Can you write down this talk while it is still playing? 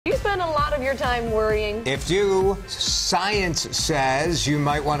spend a lot of your time worrying? If you, science says you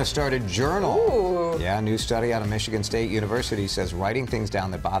might want to start a journal. Ooh. Yeah, a new study out of Michigan State University says writing things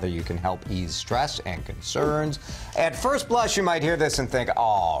down that bother you can help ease stress and concerns. At first blush, you might hear this and think,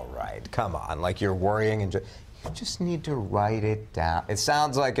 all right, come on, like you're worrying and you just need to write it down. It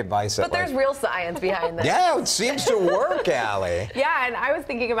sounds like advice that, But there's real science behind this. Yeah, it seems to work, Allie. Yeah, and I was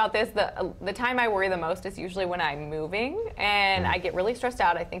thinking about this. The time I worry the most is usually when I'm moving, and I get really stressed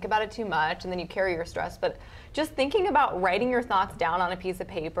out. I think about it too much, and then you carry your stress. But just thinking about writing your thoughts down on a piece of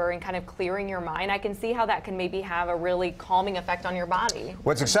paper and kind of clearing your mind, I can see how that can maybe have a really calming effect on your body.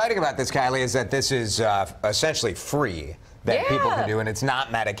 What's exciting about this, Kylie, is that this is essentially free. That people can do, and it's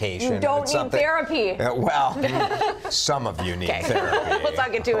not medication. You don't need therapy. Well, some of you need therapy. Let's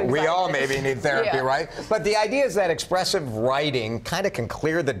not get too excited. We all maybe need therapy, Yeah. right? But the idea is that expressive writing kind of can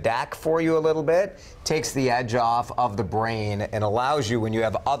clear the deck for you a little bit, takes the edge off of the brain, and allows you when you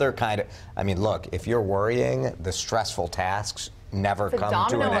have other kind of, I mean, look, if you're worrying, the stressful tasks never come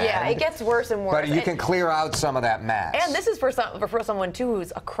to an end. Yeah, it gets worse and worse. But you can clear out some of that mess. And this is for someone too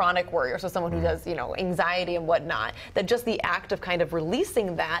who's a chronic worrier, so someone who does, anxiety and whatnot, that just the act of kind of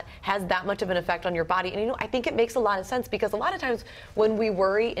releasing that has that much of an effect on your body. And I think it makes a lot of sense because a lot of times when we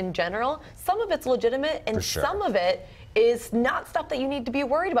worry in general, some of it's legitimate and some of it is not stuff that you need to be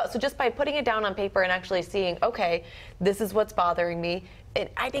worried about. So just by putting it down on paper and actually seeing, okay, this is what's bothering me,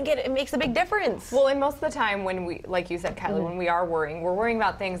 I think it makes a big difference. Well, and most of the time when we, like you said, Kylie, when we are worrying, we're worrying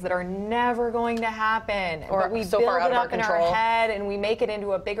about things that are never going to happen. Or but we so build far out it of our up in our control. head and we make it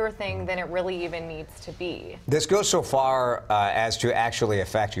into a bigger thing than it really even needs to be. This goes so far as to actually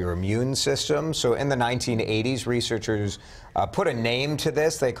affect your immune system. So in the 1980s, researchers put a name to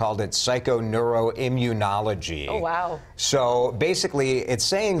this. They called it psychoneuroimmunology. Oh, wow. So basically, it's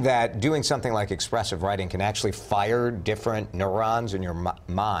saying that doing something like expressive writing can actually fire different neurons in your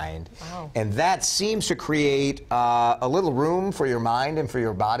mind. Wow. And that seems to create a little room for your mind and for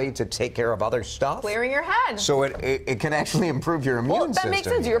your body to take care of other stuff. Clearing your head. So it can actually improve your immune system. Well, that makes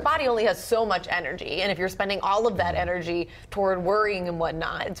sense. Your body only has so much energy, and if you're spending all of that energy toward worrying and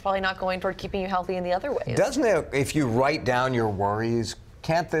whatnot, it's probably not going toward keeping you healthy in the other ways. Doesn't it, if you write down your worries,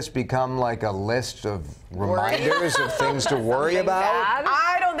 can't this become like a list of reminders of things to worry about?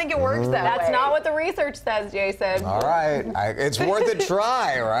 I don't think it works that way. That's not what the research says, Jason. All right. It's worth a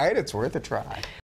try, right? It's worth a try.